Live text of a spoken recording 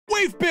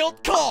We've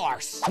built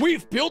cars.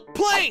 We've built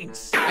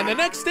planes. And the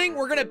next thing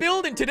we're gonna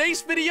build in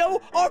today's video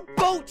are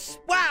boats.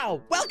 Wow.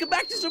 Welcome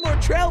back to some more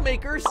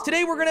Trailmakers.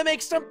 Today we're gonna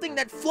make something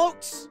that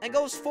floats and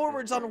goes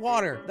forwards on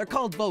water. They're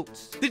called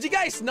boats. Did you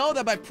guys know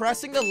that by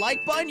pressing the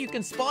like button, you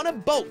can spawn a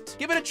boat?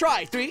 Give it a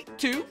try. 3,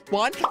 2,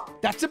 1.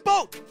 That's a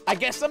boat. I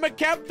guess I'm a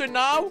captain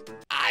now.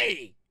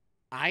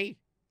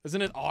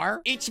 Isn't it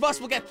R? Each of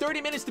us will get 30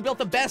 minutes to build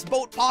the best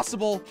boat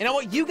possible. And I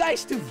want you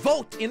guys to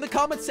vote in the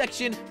comment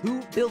section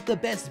who built the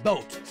best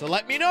boat. So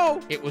let me know.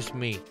 It was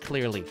me,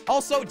 clearly.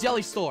 Also,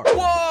 Jelly Store.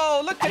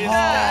 Whoa, look at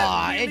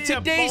that. In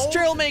today's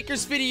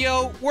Trailmakers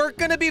video, we're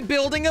gonna be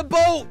building a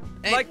boat.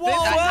 And like this one?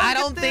 I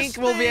don't think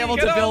we'll be able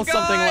to build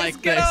something like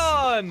this. Get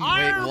on.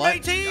 Wait,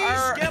 what?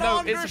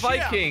 No, it's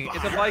Viking.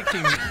 It's a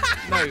Viking.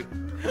 No.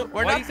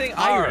 We're not saying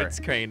pirates,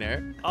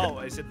 Craner. Oh,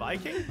 is it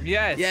Viking?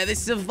 Yes. Yeah,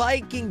 this is a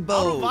Viking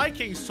boat. How do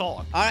Vikings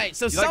talk? All right,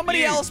 so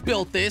somebody else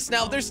built this.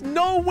 Now, there's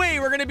no way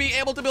we're going to be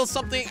able to build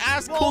something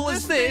as cool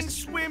as this. Thing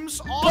swims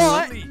But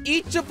awesomely.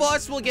 each of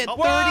us will get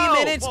 30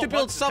 minutes to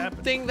build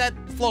something that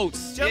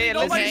floats. Yeah,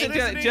 listen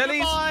to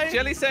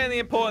Jelly's saying the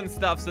important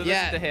stuff, so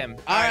listen to him.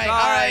 All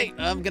right.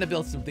 I'm going to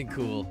build something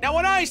cool. Now,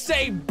 when I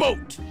say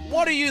boat,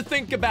 what do you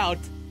think about?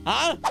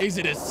 Huh? Is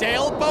it a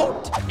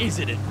sailboat? Is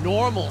it a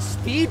normal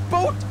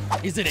speedboat?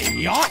 Is it a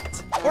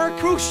yacht? Or a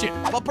cruise ship?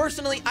 Well,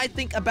 personally, I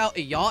think about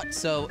a yacht,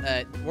 so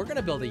we're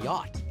gonna build a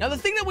yacht. Now, the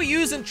thing that we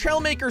use in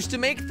Trailmakers to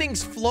make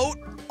things float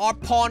are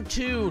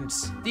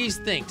pontoons. These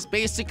things,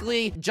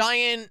 basically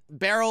giant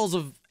barrels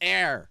of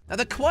air. Now,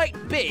 they're quite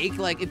big.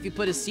 Like, if you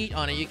put a seat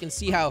on it, you can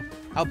see how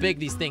big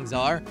these things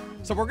are.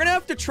 So we're gonna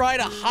have to try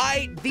to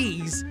hide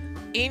these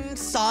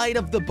inside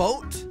of the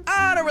boat.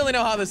 I don't really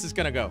know how this is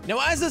gonna go. Now,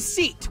 as a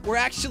seat, we're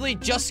actually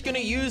just gonna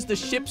use the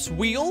ship's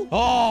wheel.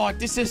 Oh,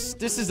 this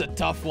is a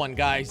tough one,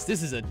 guys.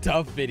 This is a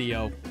tough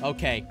video.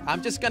 Okay,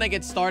 I'm just gonna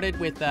get started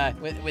with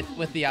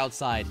the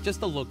outside. Just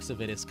the looks of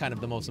it is kind of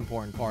the most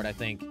important part, I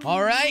think.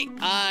 All right,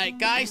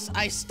 guys,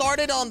 I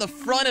started on the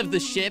front of the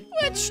ship,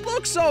 which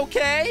looks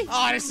okay.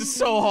 Oh, this is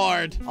so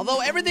hard.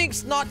 Although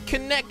everything's not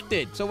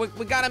connected, so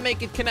we gotta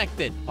make it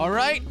connected. All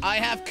right, I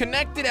have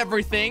connected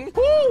everything.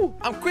 Woo!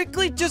 I'm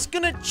quickly just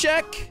gonna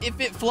check if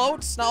it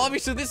floats. Now,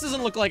 obviously, this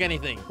doesn't look like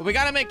anything, but we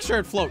gotta make sure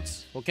it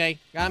floats, okay?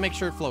 Gotta make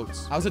sure it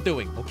floats. How's it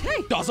doing? Okay,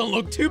 doesn't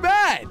look too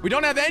bad. We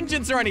don't have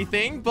engines or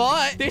anything,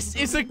 but this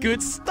is a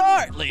good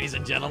start, ladies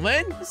and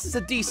gentlemen. This is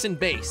a decent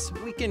base.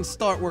 We can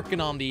start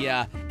working on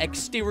the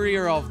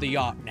exterior of the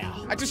yacht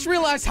now. I just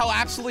realized how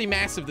absolutely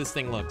massive this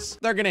thing looks.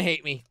 They're gonna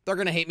hate me. They're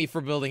gonna hate me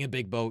for building a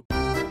big boat.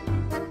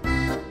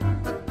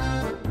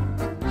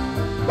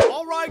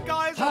 All right,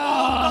 guys.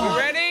 You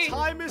ready?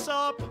 Time is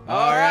up.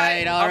 All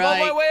right. I'm on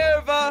my way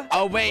over.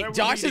 Oh, wait,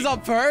 Josh is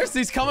up first?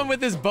 He's coming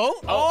with his boat?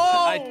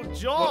 Oh,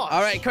 Josh.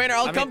 All right, Craner,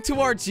 I'll come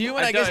towards you,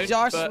 and I guess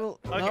Josh will...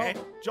 Okay,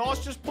 no? Josh,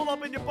 just pull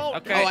up in your boat.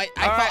 Okay. Oh,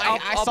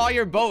 I saw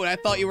your boat. I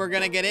thought you were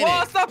going to get in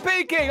Whoa, it. stop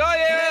peeking. Oh, You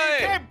yeah.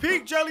 can't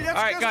peek, Jelly. That's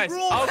All right, guys,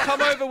 rules. I'll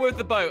come over with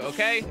the boat,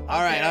 okay?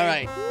 All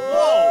right.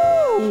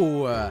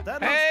 Whoa. Whoa.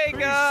 Hey,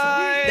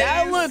 guys.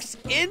 That looks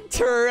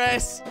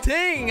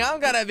interesting. I'm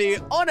going to be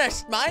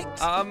honest, mate.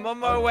 I'm on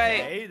my way.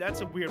 Hey,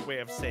 that's a weird way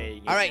of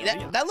saying it. All right,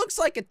 that looks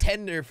like a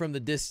tender from the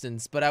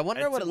distance, but I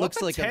wonder what it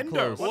looks like up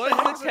close.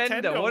 What's a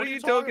tender? What are you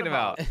talking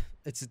about?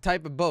 It's a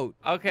type of boat.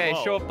 Okay,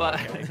 Whoa. sure, but...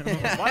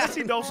 Why does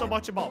he know so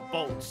much about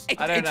boats?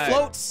 I don't know. It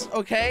floats,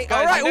 okay? Guys,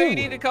 all right, I know you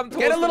need to come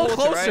towards get a little the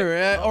water, closer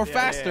right? or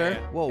faster.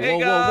 Yeah. Whoa,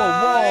 Hey,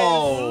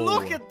 whoa.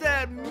 Look at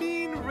that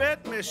mean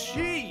red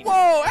machine.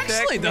 Whoa,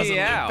 actually Check doesn't me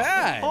look out.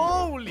 bad.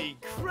 Holy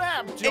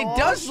crap, Josh. It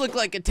does look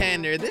like a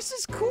tender. This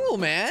is cool,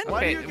 man.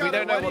 Why do you Okay, we gotta-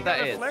 don't know why do what you that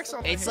gotta is. flex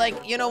on the It's hand?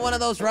 like, you know, one of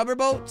those rubber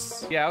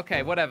boats? Yeah,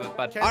 okay, whatever,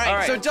 bud. Okay. All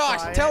right, so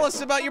Josh, Try tell it.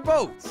 us about your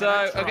boat.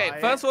 So, Try okay,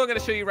 it. first of all, I'm going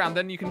to show you around,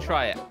 then you can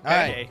try it. All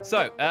right.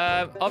 So,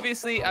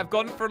 obviously, I've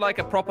gone for like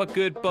a proper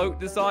good boat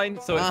design,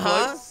 so it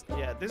floats.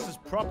 Yeah, this is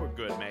proper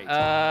good, mate.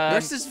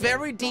 Yours is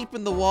very deep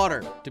in the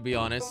water, to be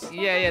honest.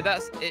 Yeah,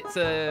 it's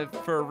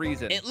for a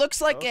reason. It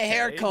looks like a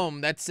hair Okay. comb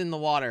that's in the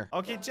water.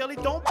 Okay, Jelly,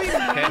 don't be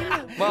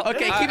mean. Well,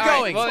 Okay, keep all right,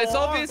 going. Well, it's Go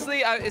on. obviously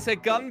it's a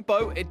gun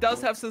boat. It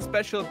does have some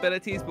special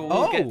abilities, but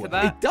we'll get to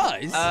that. It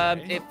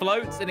does? It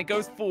floats and it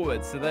goes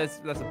forward, so that's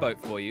a boat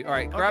for you. All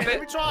right, grab Okay, it.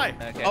 let me try.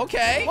 Okay.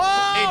 Okay.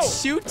 Whoa!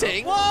 It's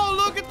shooting. Whoa,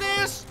 look at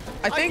this.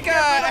 I think can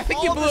get rid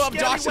of you all blew the up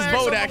Josh's scallywags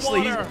boat, on the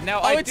actually. water. Now,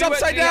 Oh, I it's do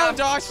upside actually down, have-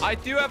 Josh. I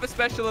do have a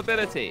special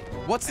ability.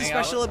 What's the Hang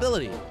on. special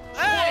ability?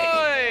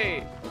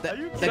 Hey! The, Are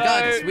you the kidding?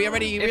 guns. We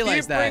already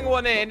realized that.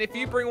 If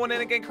you bring one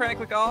in again,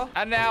 click R.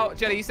 And now,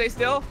 Jelly, you stay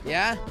still.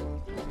 Yeah?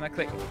 And I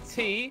click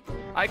T.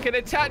 I can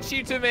attach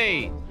you to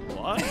me.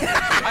 What?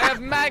 I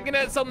have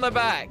magnets on the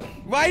back.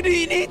 Why do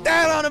you need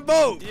that on a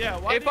boat? Yeah,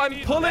 why If do you I'm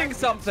need pulling that?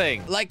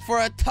 something. Like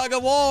for a tug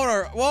of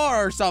war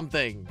or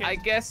something. I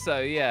guess so,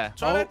 yeah.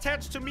 Try to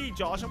attach to me,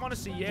 Josh. I want to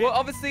see it. Well,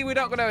 obviously, we're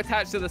not going to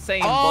attach to the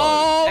same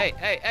Oh! boat.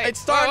 Hey. It's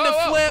starting to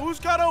flip. Who's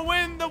gonna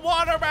win the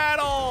water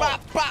battle?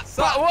 Pop, pop,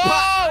 So, pop, whoa!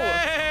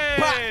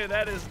 pop. Hey,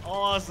 that is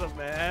awesome,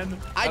 man.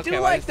 I Okay, do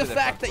why like is the it a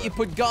fact front that you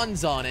foot? put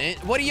guns on it.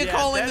 What are you Yeah,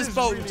 calling that this is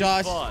boat, really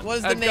Josh? fun. What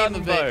is A the name of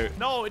it? gunboat.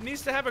 No, it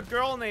needs to have a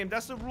girl name.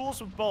 That's the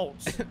rules of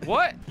boats.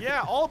 What?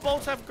 Yeah, all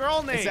boats have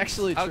girl names. It's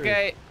actually true.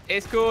 Okay,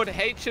 it's called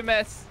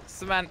HMS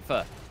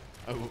Samantha.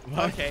 Oh,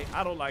 what? Okay,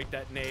 I don't like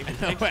that name.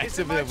 know, that's Is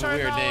a it bit my of a turn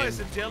weird now? name. Is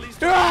it Jelly's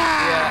turn?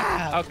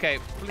 Ah! Yeah. Okay.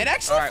 It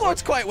actually All right,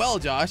 floats quite well,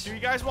 Josh. Do you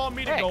guys want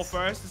me to go Thanks.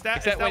 first? Is that,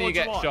 Except is that when you what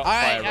get want? shot. All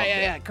right, Fire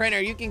yeah. Crainer,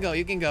 you can go.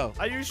 You can go.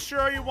 Are you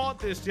sure you want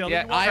this, Jelly?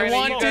 Yeah, You want I Crainer, this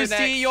want you boat? to go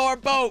see next. your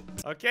boat.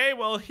 Okay,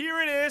 well, here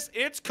it is.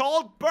 It's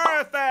called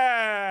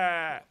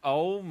Bertha.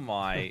 Oh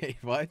my. Wait,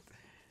 what?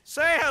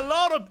 Say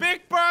hello to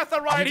Big Bertha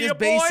You right here, just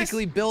boys.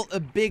 basically built a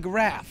big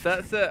raft.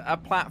 That's a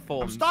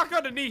platform. I'm stuck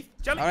underneath.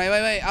 Jelly. All right,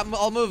 wait.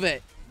 I'll move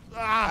it.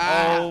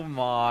 Ah. Oh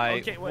my.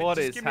 Okay, wait, What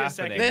just is give me a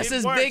second. happening? This It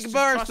is works, Big just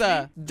trust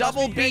Bertha. me.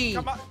 Double Trust me. Hey,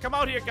 B. come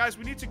out here, guys.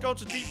 We need to go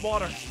to deep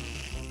water.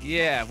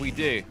 Yeah, we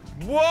do.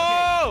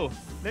 Whoa!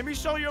 Let me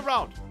show you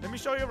around.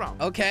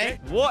 Okay.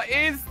 What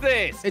is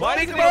this? It's Why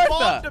Big does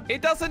Bertha.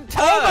 It doesn't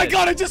turn. Oh my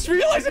God! I just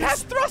realized it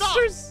has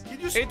thrusters. Can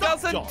you It stop,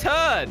 doesn't Josh?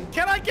 turn.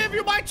 Can I give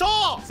you my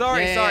tour?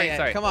 Sorry.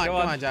 Yeah. Come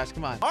on, Josh.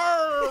 Come on.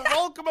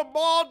 Welcome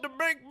aboard the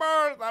Big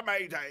Bertha,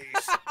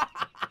 mateys.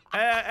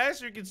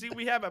 As you can see,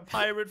 we have a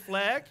pirate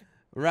flag.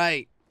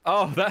 Right.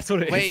 Oh, that's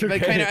what it is. Wait, but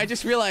okay. Crainer, I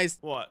just realized.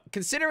 What?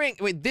 Considering,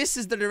 wait, this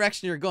is the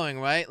direction you're going,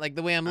 right? Like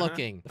the way I'm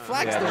looking. The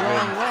flag's Yeah, the the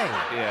wrong wind.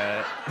 way.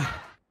 Yeah.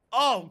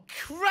 Oh,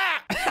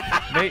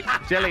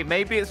 crap! Jelly,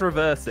 maybe it's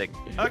reversing.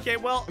 Okay,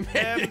 well,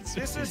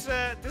 this is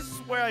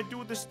where I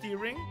do the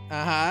steering.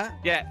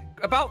 Yeah,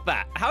 about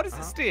that. How does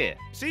it steer?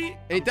 See?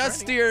 It does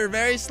steer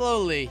very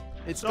slowly.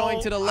 It's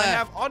going to the left. I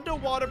have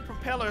underwater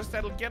propellers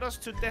that'll get us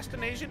to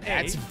destination A.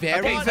 That's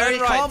very, Okay, very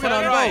turn right, common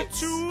turn on right. boats.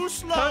 Too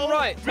slow. Turn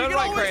right, We turn can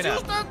right, always Crainer.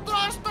 use the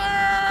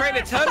thruster.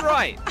 Crainer, turn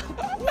right.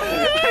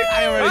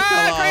 I already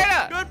fell off.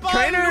 Crainer! Goodbye,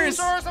 Crainer is-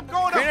 losers. I'm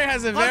going Crainer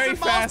has a 100 very miles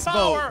fast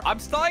power. boat. I'm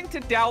starting to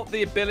doubt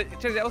the ability.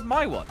 Jelly, that was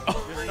my one.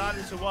 You're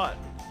starting to what?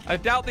 I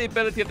doubt the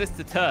ability of this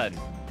to turn.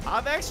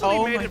 I've actually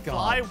Oh made my it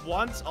fly God.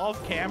 once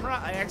off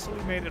camera. I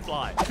actually made it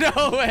fly.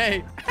 No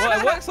way. Well,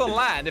 it works on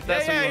land if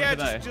that's what you want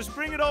to know. Just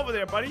bring it over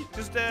there, buddy.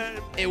 Just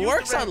It use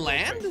works the on ramp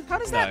land? real quick. How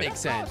does No. that make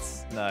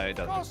sense? No, it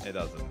doesn't. It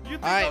doesn't. You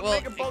think All right, I'll well,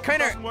 make a boat that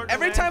Crainer, doesn't work on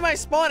every land? time I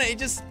spawn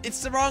it,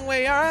 it's the wrong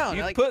way around.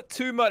 You Like, put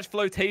too much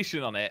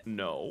flotation on it.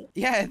 No.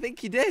 yeah, I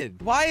think you did.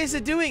 Why is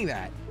it doing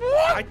that?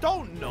 I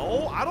don't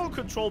know. I don't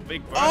control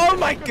Big Bird. Oh I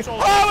my God! control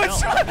Oh,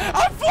 it's! myself.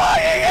 I'm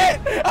flying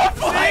it! I'm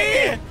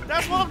flying it!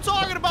 That's what I'm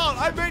talking about.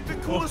 I made the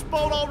coolest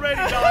boat already,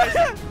 guys.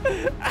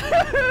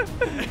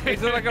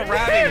 It's like a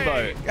ramming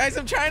boat. Guys,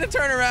 I'm trying to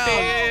turn around.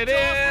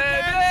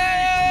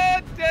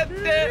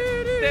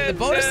 The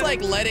boat is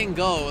like letting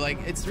go. Like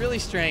it's really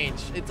strange.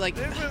 It's like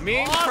This is Me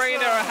and awesome.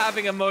 Crainer are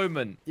having a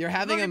moment. you're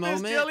having Look a at this,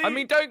 moment. Jelly. I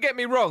mean, don't get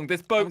me wrong,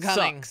 this boat I'm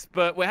coming. sucks,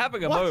 but we're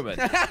having a What? moment.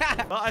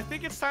 Well, I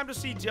think it's time to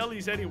see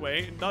Jellies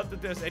anyway. Not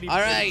that there's any All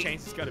right.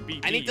 chance it's gonna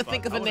be I need me, to but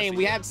think of I a wanna name. see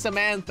We it. had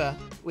Samantha.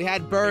 We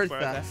had Big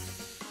Bertha.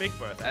 Big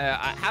Bertha.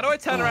 How do I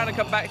turn around and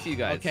come back to you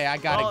guys? Okay, I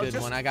got Well, a good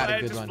just one. I got a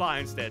good just one. fly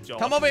instead, Joe.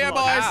 Come over here, Come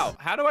on. boys.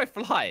 How do I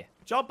fly?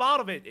 Jump out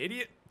of it,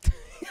 idiot.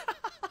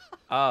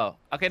 Oh,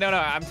 okay, no,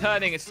 I'm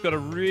turning. It's got a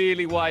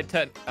really wide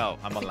turn. Oh,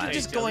 I'm on You're land.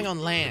 just Jelly, going on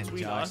land,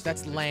 between Josh. us,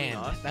 That's between land.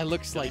 us. That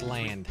looks like Jelly,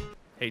 between- land.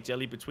 Hey,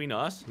 Jelly, between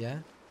us, Yeah?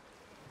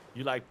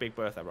 you like Big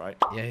Bertha, right?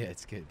 Yeah,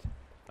 it's good.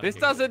 This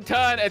Okay. doesn't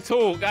turn at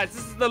all, guys.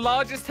 This is the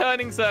largest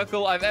turning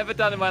circle I've ever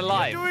done in my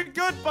life. You're doing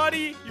good,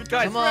 buddy. You're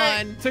Guys, doing Come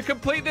great. on. To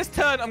complete this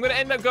turn, I'm going to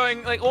end up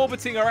going, like,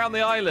 orbiting around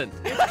the island.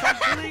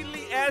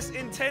 Completely as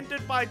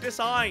intended by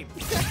design.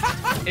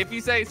 If you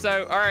say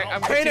so. All right,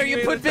 I'm Crainer, you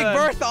continuing put the Big turn.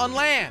 Bertha on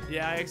land.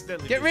 Yeah, I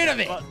accidentally Get did rid that, of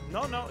it.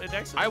 but no, it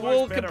actually I works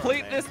will better on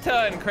complete land. this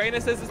turn.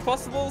 Crainer says it's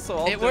possible, so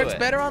I'll It do works it.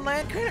 better on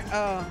land, Crainer?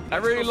 Oh. I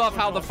really go love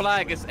slow how the down.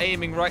 flag is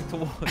aiming right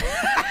towards.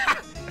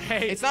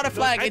 Hey, It's not a look,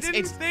 flag, I it's-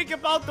 didn't it's- think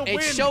about the wind,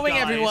 It's showing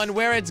guys. everyone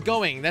where it's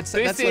going. That's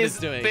This what it's has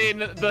doing. been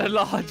the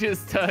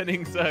largest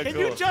turning circle. Can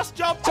you just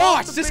jump Josh,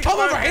 off the just Big come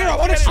over Bertha here. I and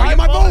wanna get show it? you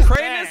my boat.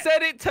 Crainer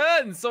said it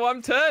turns, so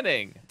I'm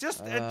turning.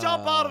 Just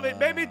jump out of it.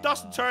 Maybe it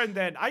doesn't turn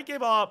then. I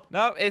give up.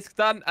 No, it's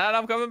done, and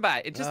I'm coming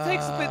back. It just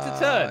takes a bit to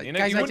turn. You know,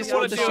 guys, you I wouldn't just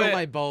want wanted to to do show it.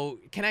 my boat.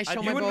 Can I show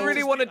my You wouldn't boat?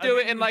 really want to I do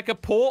it didn't- in like a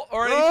port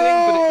or anything,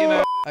 but you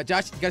know.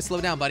 Josh, you gotta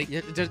slow down, buddy.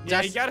 Just,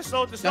 Yeah, you gotta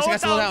slow it you gotta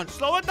slow down.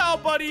 Slow it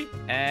down, buddy.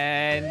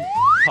 And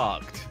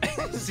parked.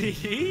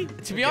 See?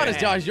 To be honest,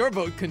 Josh, your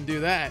boat couldn't do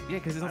that. Yeah,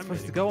 because it's not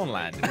supposed to go on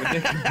land. We're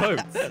making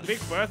boats. Big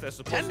Bertha's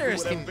supposed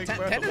Tenders to do can whatever Big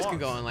Bertha tenders can wants.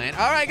 go on land.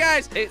 All right,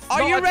 guys, It's are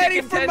not you a ready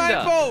chicken for my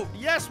tender. boat?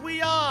 Yes,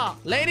 we are.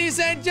 Ladies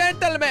and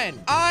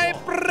gentlemen, I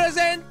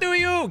present to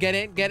you. Get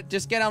it.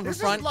 Just get on the This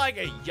front. is like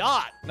a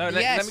yacht. No,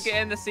 let Yes. me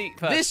get in the seat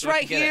first. This so I can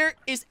right get it. here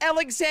is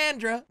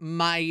Alexandra,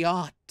 my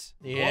yacht.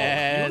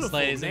 Yes, beautiful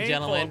ladies and name for a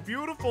gentlemen.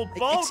 beautiful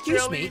boat,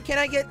 Excuse Jelly. me, can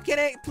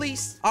I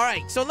please? All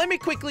right, so let me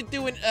quickly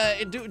do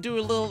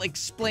a little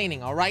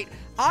explaining, all right?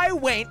 I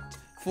went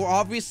for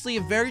obviously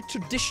a very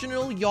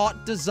traditional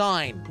yacht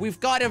design. We've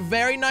got a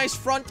very nice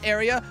front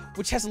area,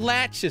 which has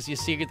latches, you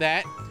see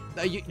that?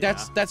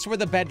 That's where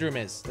the bedroom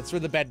is. That's where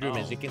the bedroom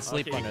is. You can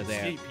sleep under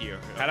there. Sleep here.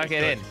 How'd I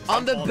get in?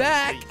 On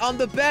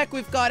the back,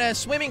 we've got a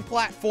swimming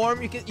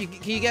platform. Can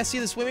you guys see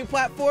the swimming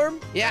platform?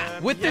 Yeah,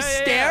 with the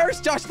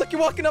stairs. Josh, look, you're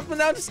walking up and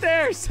down the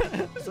stairs.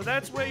 So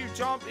that's where you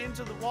jump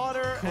into the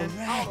water and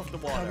out of the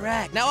water.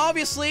 Correct. Now,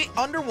 obviously,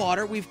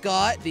 underwater, we've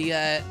got the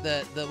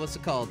what's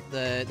it called?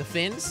 The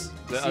fins.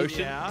 The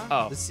ocean? Yeah.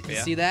 Oh,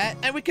 See that?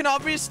 And we can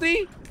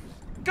obviously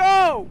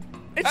go.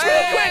 It's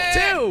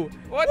real quick, too!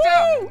 Watch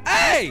out!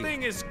 Hey! This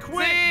thing is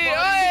quick,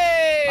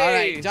 Hey! All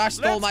right, Josh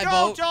stole my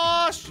boat.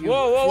 Josh!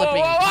 Whoa,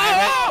 flipping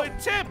Oh, it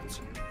tipped!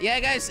 Yeah,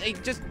 guys, hey,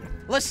 just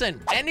listen.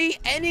 Any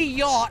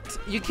yacht,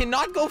 you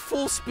cannot go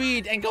full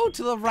speed and go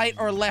to the right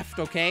or left,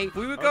 okay?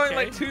 We were going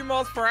like 2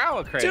 miles per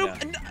hour, Crater.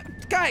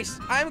 Guys,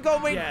 I'm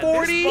going Yeah,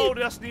 40, this boat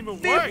doesn't even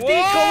 50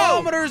 work.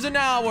 kilometers an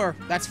hour.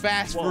 That's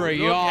fast for a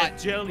Look yacht. at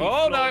Jelly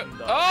Oh, no. floating,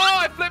 though. Oh,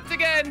 I flipped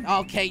again.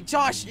 Okay,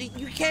 Josh,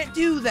 you can't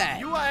do that.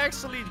 You are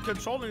actually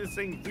controlling this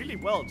thing really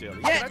well, Jelly.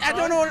 Yeah, I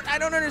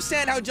don't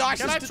understand how Josh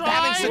Can I is try?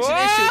 having such Whoa!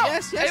 an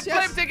issue. Yes. It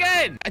flipped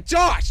again.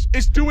 Josh,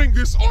 Is doing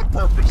this on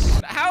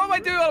purpose. How am I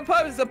doing on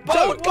purpose? The boat.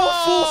 don't go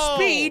full Whoa!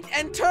 speed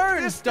and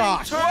turn, This thing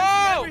Josh. turns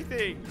Whoa!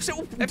 everything.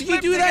 So, It do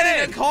you do flipped that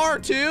in again. a car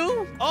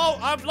too? Oh,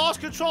 I've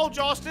lost control,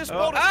 Josh. This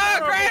boat is Ah,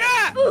 terrible.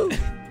 Crater!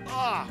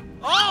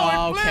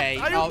 Oh, it Okay,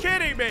 flipped. Are you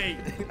kidding me?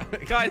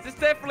 Guys, this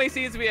definitely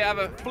seems we have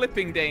a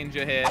flipping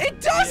danger here.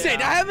 It doesn't.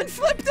 Yeah. I haven't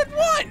flipped it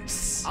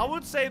once. I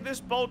would say this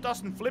boat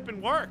doesn't flip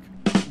and work.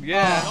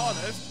 Yeah. To be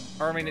honest.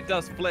 Or, I mean, it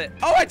does flip.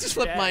 Oh, I just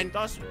flipped Yeah, mine.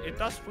 it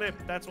does flip.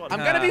 That's what. I'm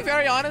gonna be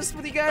very honest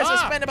with you guys. I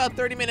Ah. spent about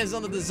 30 minutes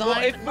on the design.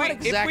 Well, if not we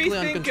exactly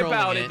on think controlling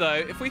about it, though,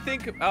 if we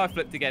think... Oh, I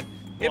flipped again.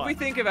 If What? we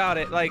think about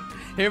it, like,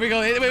 Here we go.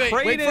 Wait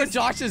for Cranus-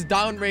 Josh's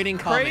down rating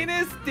comment.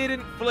 Cranus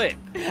didn't flip.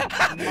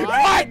 Mine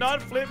What? did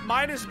not flip.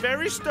 Mine is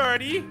very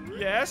sturdy.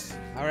 Yes.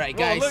 All right,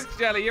 Well, guys. look,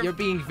 Jelly, You're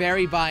being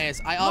very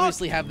biased. I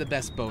obviously have the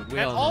best boat. We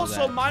And all know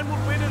also, that. mine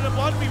would win in a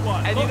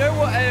 1v1. And you know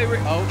what?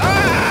 Oh.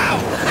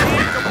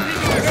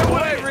 You know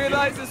what I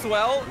realized as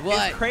well?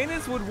 What? Is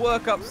Cranus would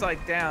work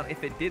upside down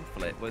if it did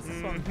flip. Was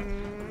this one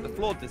the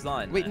flawed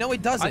design? Wait, man. no,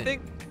 it doesn't. I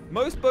think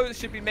most boats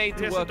should be made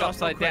to Yes, it work does.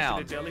 upside Don't question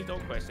down. it, Jelly.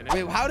 Don't question it.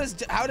 Wait, how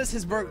does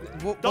his boat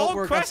Don't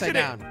work question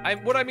upside it.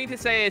 down? What I mean to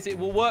say is it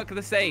will work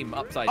the same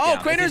upside Oh,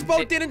 down. Crater's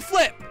boat didn't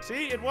flip.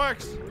 See, it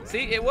works.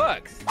 See, it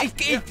works.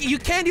 You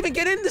can't even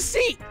get in the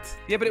seat.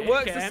 Yeah, but it It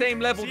works the can. same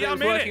level See, that it I'm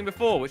was in working it.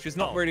 before, which was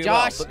not really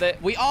Josh, well.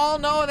 But we all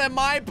know that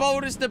my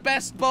boat is the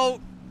best boat.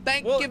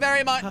 Thank Well, you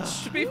very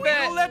much. to be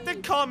fair, We'll let the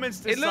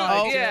comments it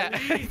decide.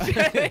 looks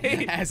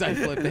Jelly. As I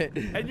flip it.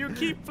 And you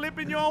keep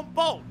flipping your own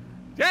boat.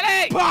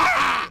 Jelly!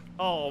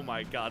 Oh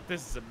my god,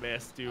 this is a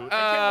mess, dude.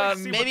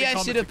 Maybe I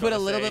should have put a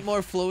little bit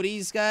more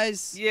floaties,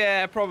 guys.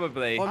 Yeah,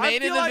 probably. Or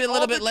maybe it'll be a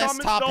little bit less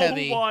top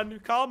heavy. Come on,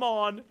 come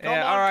on,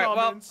 Yeah, all right.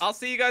 comments. Well, I'll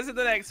see you guys in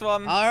the next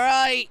one. All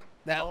right.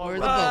 That were the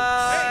boats.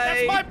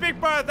 Hey, that's my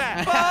big bird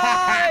there.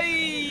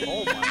 Bye.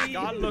 Oh my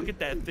god, look at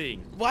that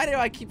thing. Why do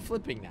I keep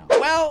flipping now?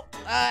 Well,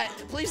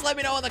 please let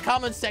me know in the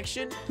comments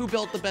section who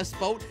built the best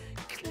boat.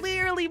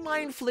 Clearly,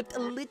 mine flipped a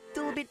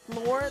little bit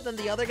more than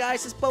the other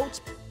guys'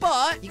 boats,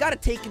 but you gotta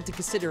take into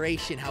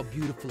consideration how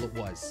beautiful it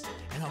was,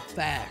 and how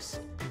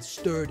fast, and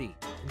sturdy,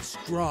 and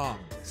strong.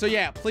 So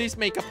yeah, please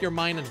make up your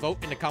mind and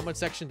vote in the comment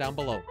section down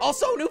below.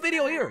 Also, new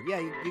video here. Yeah,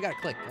 you gotta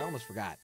click. I almost forgot.